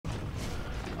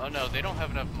Oh no, they don't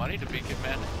have enough money to beacon,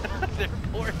 man. They're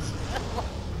poor as hell.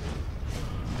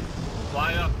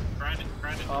 Fly up, grind it.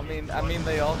 I mean,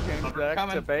 they all came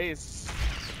back to base.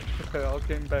 They all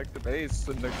came back to base,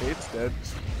 and their gate's dead.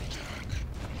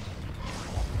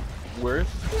 Worth?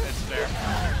 That's fair.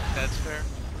 That's fair.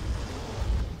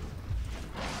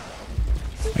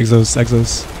 Exos.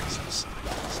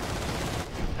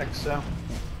 Exo.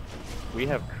 We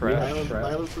have crash.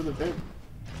 Island for the big.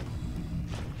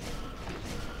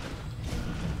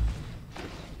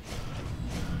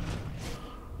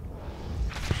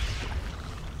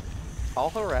 I'll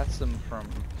harass them from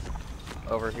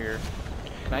over here.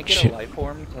 Can I get a life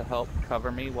form to help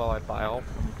cover me while I bile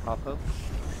from Papa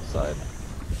side?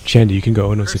 Shandy, you can go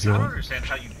Onos if you I don't want. understand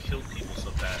how you kill people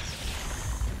so fast.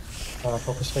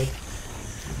 Focus fade.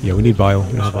 Yeah, we need bile.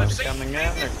 We don't have bile. They're coming in,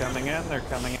 they're coming in, they're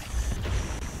coming in.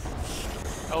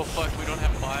 Oh fuck, we don't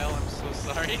have bile, I'm so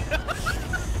sorry.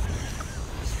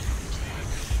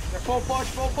 They're full push,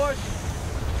 full push!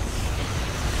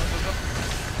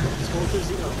 Just go through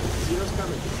Zeno. Zeno's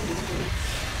coming.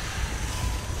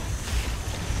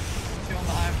 Kill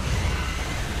the hive.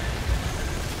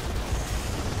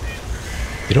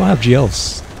 They don't have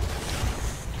GLs.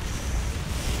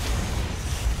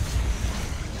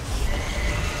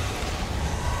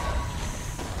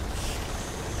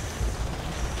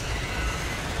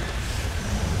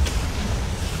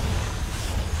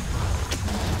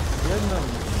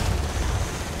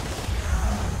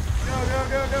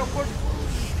 Go, push!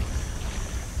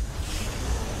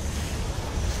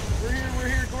 We're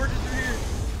here, Gorgeous, we're here!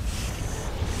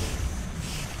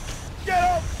 Get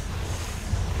up!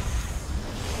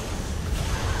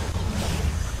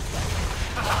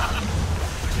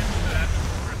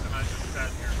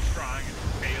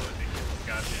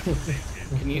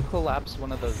 Can you collapse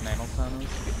one of those nanotunnels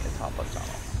to get the top up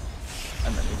tunnel?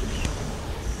 And then we can...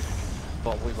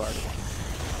 Well, we've already won.